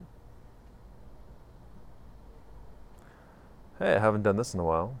Hey, I haven't done this in a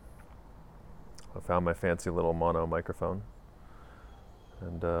while. I found my fancy little mono microphone,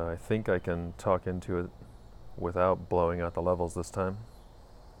 and I think I can talk into it without blowing out the levels this time.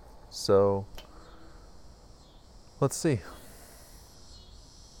 So, let's see.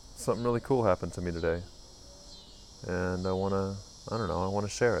 Something really cool happened to me today, and I don't know, I want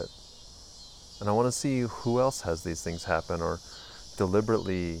to share it. And I want to see who else has these things happen or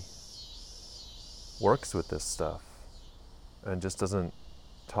deliberately works with this stuff and just doesn't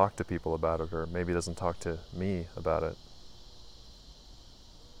talk to people about it, or maybe doesn't talk to me about it.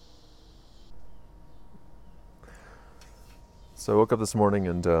 So I woke up this morning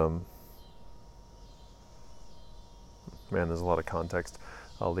and, man, there's a lot of context.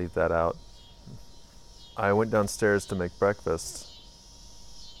 I'll leave that out. I went downstairs to make breakfast,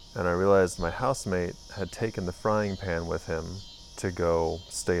 and I realized my housemate had taken the frying pan with him to go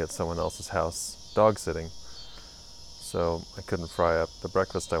stay at someone else's house, dog sitting. So I couldn't fry up the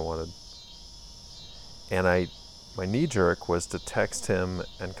breakfast I wanted. And my knee jerk was to text him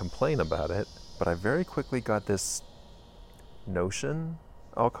and complain about it, but I very quickly got this notion,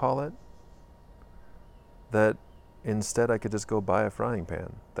 I'll call it, that instead I could just go buy a frying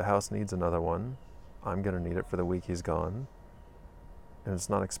pan. The house needs another one. I'm going to need it for the week he's gone. And it's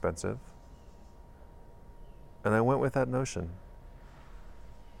not expensive. And I went with that notion.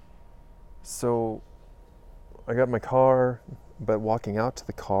 So I got my car, but walking out to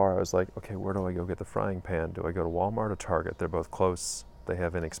the car, I was like, okay, where do I go get the frying pan? Do I go to Walmart or Target? They're both close. They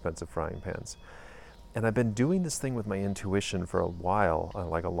have inexpensive frying pans. And I've been doing this thing with my intuition for a while,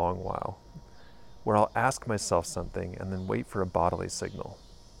 like a long while, where I'll ask myself something and then wait for a bodily signal.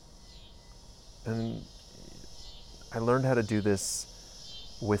 And I learned how to do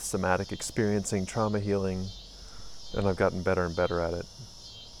this with somatic experiencing, trauma healing, and I've gotten better and better at it.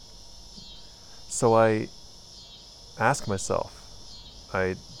 So I ask myself,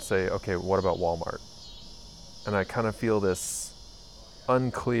 I say, okay, what about Walmart? And I kind of feel this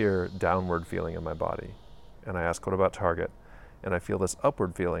unclear downward feeling in my body. And I ask, what about Target? And I feel this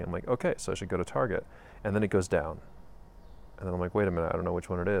upward feeling. I'm like, okay, so I should go to Target. And then it goes down. And then I'm like, wait a minute, I don't know which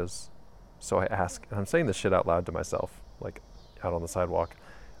one it is. So I ask, and I'm saying this shit out loud to myself, like out on the sidewalk.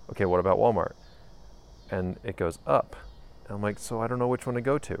 Okay, what about Walmart? And it goes up. And I'm like, so I don't know which one to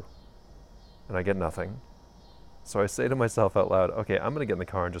go to. And I get nothing. So I say to myself out loud, okay, I'm going to get in the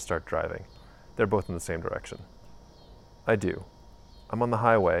car and just start driving. They're both in the same direction. I do. I'm on the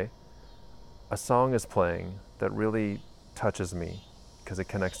highway. A song is playing that really touches me because it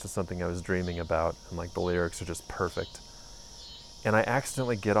connects to something I was dreaming about, and like the lyrics are just perfect. And I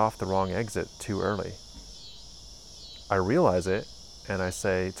accidentally get off the wrong exit too early. I realize it, and I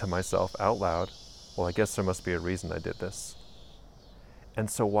say to myself out loud, well, I guess there must be a reason I did this. And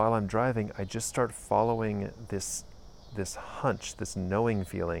so while I'm driving, I just start following this hunch, this knowing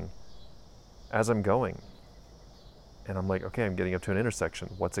feeling as I'm going. And I'm like, okay, I'm getting up to an intersection.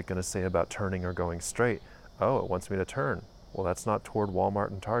 What's it going to say about turning or going straight? Oh, it wants me to turn. Well, that's not toward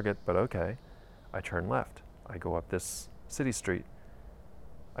Walmart and Target, but okay. I turn left. I go up this city street.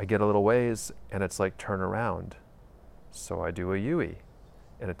 I get a little ways, and it's like turn around. So I do a U-E,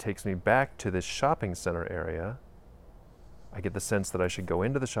 and it takes me back to this shopping center area. I get the sense that I should go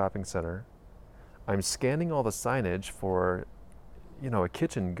into the shopping center. I'm scanning all the signage for, a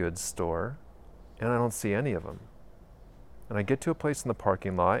kitchen goods store, and I don't see any of them. And I get to a place in the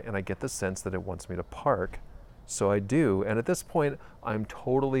parking lot, and I get the sense that it wants me to park. So I do, and at this point, I'm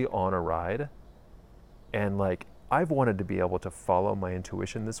totally on a ride. And like, I've wanted to be able to follow my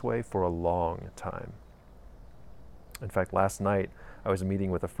intuition this way for a long time. In fact, last night, I was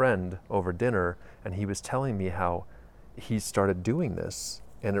meeting with a friend over dinner, and he was telling me how he started doing this,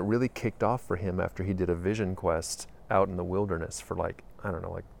 and it really kicked off for him after he did a vision quest out in the wilderness for like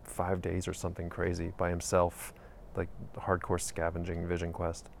 5 days or something crazy by himself, like hardcore scavenging vision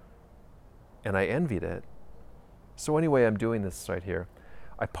quest. And I envied it. So anyway, I'm doing this right here.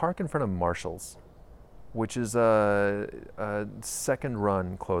 I park in front of Marshall's, which is a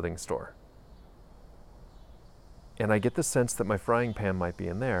second-run clothing store. And I get the sense that my frying pan might be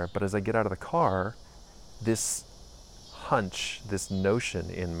in there, but as I get out of the car, this hunch, this notion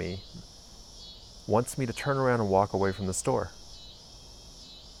in me wants me to turn around and walk away from the store.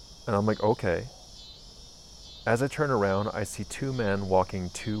 And I'm like, okay. As I turn around, I see two men walking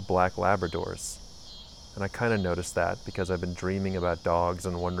two black Labradors. And I kind of noticed that because I've been dreaming about dogs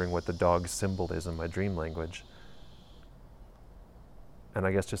and wondering what the dog symbol is in my dream language. And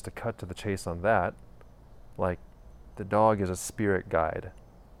I guess just to cut to the chase on that, like, the dog is a spirit guide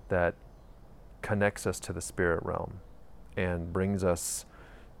that connects us to the spirit realm and brings us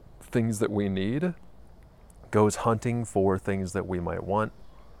things that we need goes hunting for things that we might want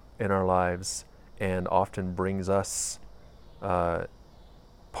in our lives, and often brings us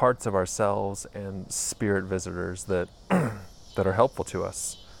parts of ourselves and spirit visitors that that are helpful to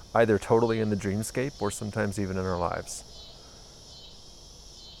us, either totally in the dreamscape or sometimes even in our lives.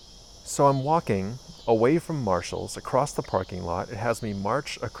 So I'm walking away from Marshall's across the parking lot. It has me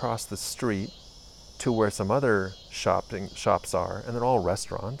march across the street to where some other shops are, and they're all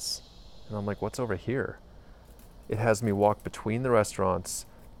restaurants. And I'm like, what's over here? It has me walk between the restaurants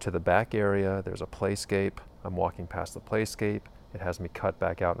to the back area. There's a playscape. I'm walking past the playscape. It has me cut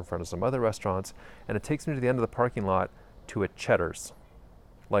back out in front of some other restaurants, and it takes me to the end of the parking lot to a Cheddar's,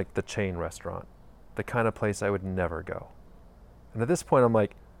 like the chain restaurant, the kind of place I would never go. And at this point, I'm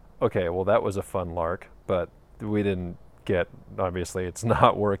like, okay, well, that was a fun lark, but we didn't get, obviously, it's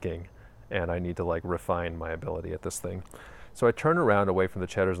not working, and I need to like refine my ability at this thing. So I turn around away from the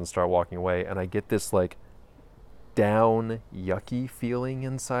Cheddar's and start walking away, and I get this like down, yucky feeling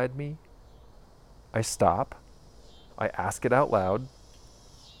inside me. I stop. I ask it out loud,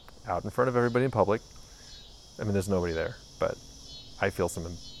 out in front of everybody in public. I mean, there's nobody there, but I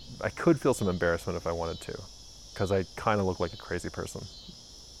could feel some embarrassment if I wanted to, because I kind of look like a crazy person.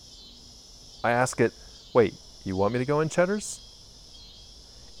 I ask it, wait, you want me to go in Cheddar's?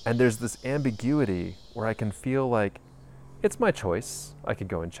 And there's this ambiguity where I can feel like it's my choice. I could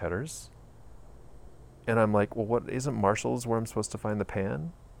go in Cheddar's. And I'm like, well, what, isn't Marshall's where I'm supposed to find the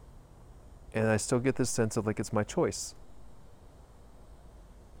pan? And I still get this sense of like, it's my choice.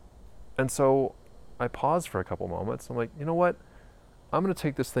 And so I pause for a couple moments. I'm like, you know what? I'm going to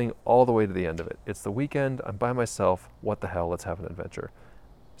take this thing all the way to the end of it. It's the weekend. I'm by myself. What the hell? Let's have an adventure.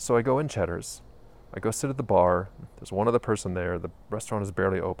 So I go in Cheddar's. I go sit at the bar. There's one other person there. The restaurant is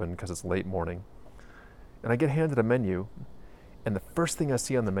barely open because it's late morning. And I get handed a menu. And the first thing I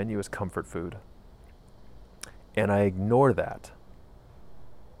see on the menu is comfort food. And I ignore that.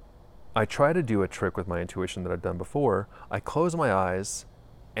 I try to do a trick with my intuition that I've done before. I close my eyes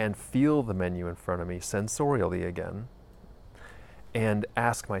and feel the menu in front of me sensorially again, and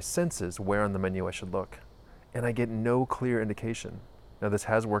ask my senses where on the menu I should look. And I get no clear indication. Now, this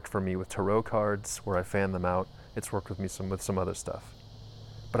has worked for me with tarot cards where I fan them out. It's worked with me with some other stuff.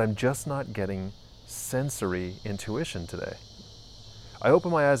 But I'm just not getting sensory intuition today. I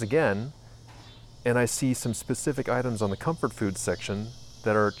open my eyes again, and I see some specific items on the comfort food section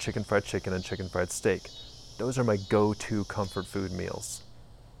that are chicken fried chicken and chicken fried steak. Those are my go-to comfort food meals.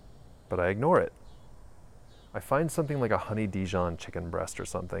 But I ignore it. I find something like a honey Dijon chicken breast or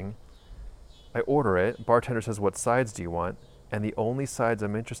something. I order it. Bartender says, what sides do you want? And the only sides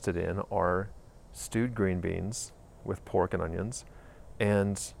I'm interested in are stewed green beans with pork and onions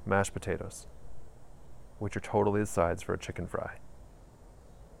and mashed potatoes, which are totally the sides for a chicken fry.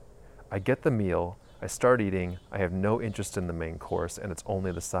 I get the meal. I start eating. I have no interest in the main course, and it's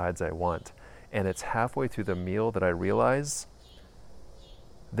only the sides I want. And it's halfway through the meal that I realize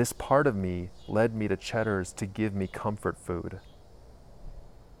this part of me led me to Cheddar's to give me comfort food,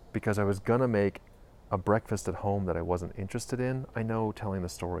 because I was gonna make a breakfast at home that I wasn't interested in. I know, telling the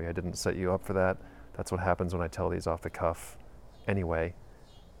story, I didn't set you up for that. That's what happens when I tell these off the cuff. Anyway,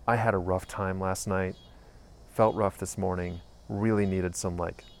 I had a rough time last night, felt rough this morning, really needed some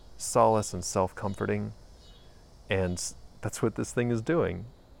like solace and self-comforting, and that's what this thing is doing.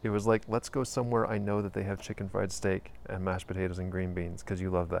 It was like, let's go somewhere I know that they have chicken fried steak and mashed potatoes and green beans, because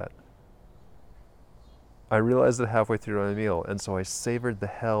you love that. I realized it halfway through my meal, and so I savored the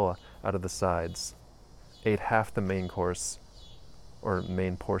hell out of the sides, ate half the main course, or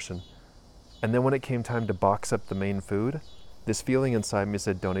main portion, and then when it came time to box up the main food, this feeling inside me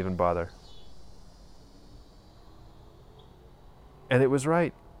said, don't even bother. And it was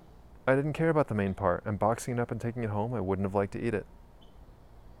right. I didn't care about the main part, and boxing it up and taking it home, I wouldn't have liked to eat it.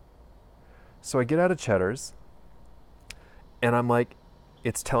 So I get out of Cheddar's, and I'm like,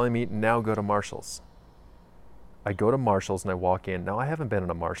 it's telling me, now go to Marshall's. I go to Marshall's and I walk in. Now, I haven't been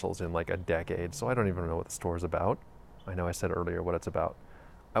in a Marshall's in like a decade, so I don't even know what the store's about. I know I said earlier what it's about.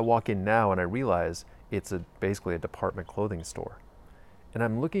 I walk in now and I realize it's basically a department clothing store. And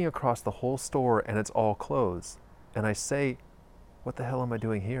I'm looking across the whole store and it's all clothes. And I say, what the hell am I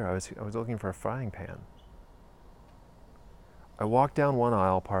doing here? I was looking for a frying pan. I walk down one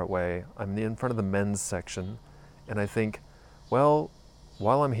aisle part way. I'm in front of the men's section, and I think, well,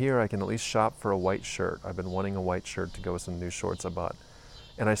 while I'm here, I can at least shop for a white shirt. I've been wanting a white shirt to go with some new shorts I bought.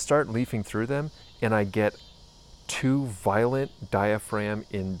 And I start leafing through them, and I get 2 violent diaphragm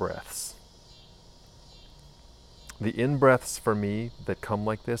in-breaths. The in-breaths for me that come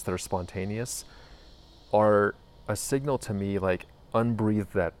like this, that are spontaneous, are a signal to me like,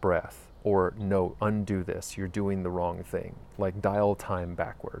 unbreathe that breath. or no, undo this, you're doing the wrong thing, like dial time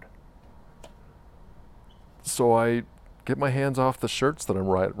backward. So I get my hands off the shirts that I'm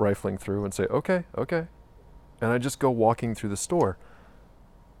rifling through and say, okay, okay. And I just go walking through the store.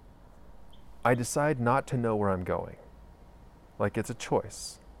 I decide not to know where I'm going. Like it's a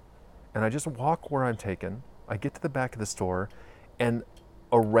choice. And I just walk where I'm taken. I get to the back of the store, and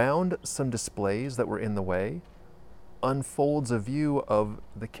around some displays that were in the way unfolds a view of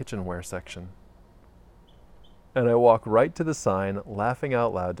the kitchenware section. And I walk right to the sign, laughing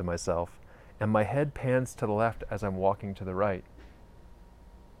out loud to myself, and my head pans to the left as I'm walking to the right.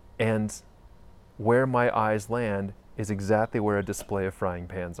 And where my eyes land is exactly where a display of frying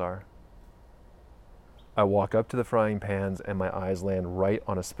pans are. I walk up to the frying pans and my eyes land right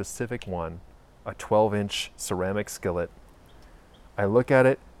on a specific one, a 12-inch ceramic skillet. I look at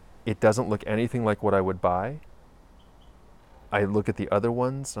it, it doesn't look anything like what I would buy. I look at the other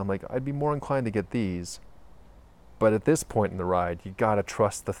ones, I'm like, I'd be more inclined to get these. But at this point in the ride, you gotta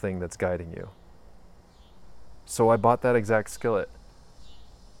trust the thing that's guiding you. So I bought that exact skillet.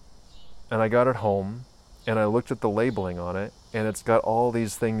 And I got it home, and I looked at the labeling on it, and it's got all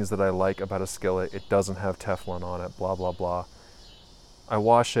these things that I like about a skillet. It doesn't have Teflon on it, blah, blah, blah. I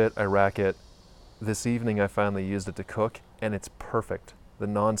wash it, I rack it. This evening I finally used it to cook, and it's perfect. The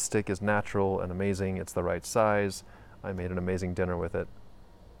non-stick is natural and amazing. It's the right size. I made an amazing dinner with it.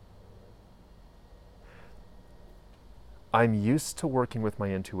 I'm used to working with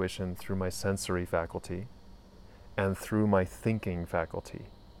my intuition through my sensory faculty and through my thinking faculty.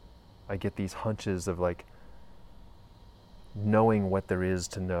 I get these hunches of like knowing what there is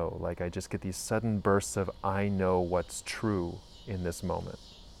to know. Like I just get these sudden bursts of I know what's true in this moment.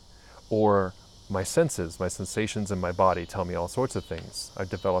 Or my senses, my sensations in my body tell me all sorts of things. I've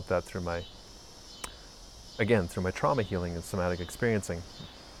developed that through my trauma healing and somatic experiencing.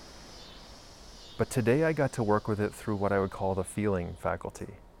 But today I got to work with it through what I would call the feeling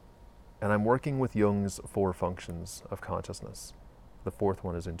faculty. And I'm working with Jung's 4 functions of consciousness. The 4th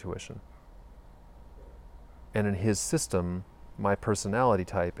one is intuition. And in his system, my personality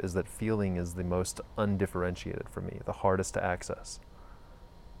type is that feeling is the most undifferentiated for me, the hardest to access.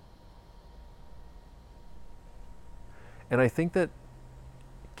 And I think that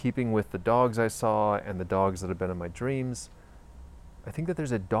keeping with the dogs I saw and the dogs that have been in my dreams, I think that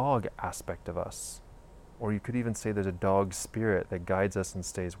there's a dog aspect of us. Or you could even say there's a dog spirit that guides us and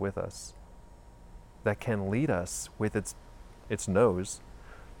stays with us, that can lead us with its nose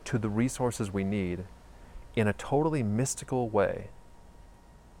to the resources we need in a totally mystical way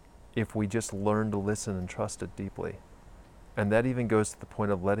if we just learn to listen and trust it deeply. And that even goes to the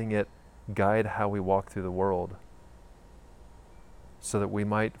point of letting it guide how we walk through the world so that we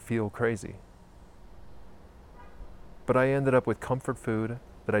might feel crazy. But I ended up with comfort food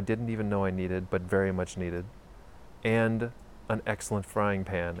that I didn't even know I needed, but very much needed, and an excellent frying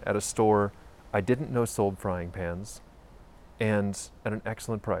pan at a store I didn't know sold frying pans, and at an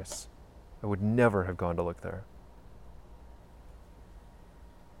excellent price. I would never have gone to look there.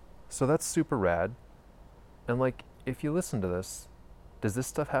 So that's super rad. And like, if you listen to this, does this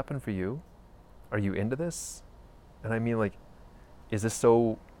stuff happen for you? Are you into this? And I mean, like, is this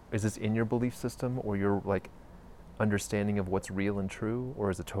in your belief system or your like understanding of what's real and true,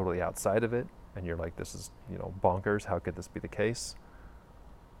 or is it totally outside of it? And you're like, this is, bonkers. How could this be the case?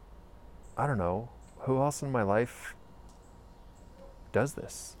 I don't know. Who else in my life does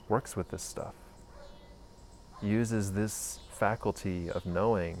this, works with this stuff, uses this faculty of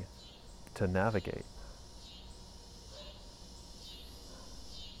knowing to navigate?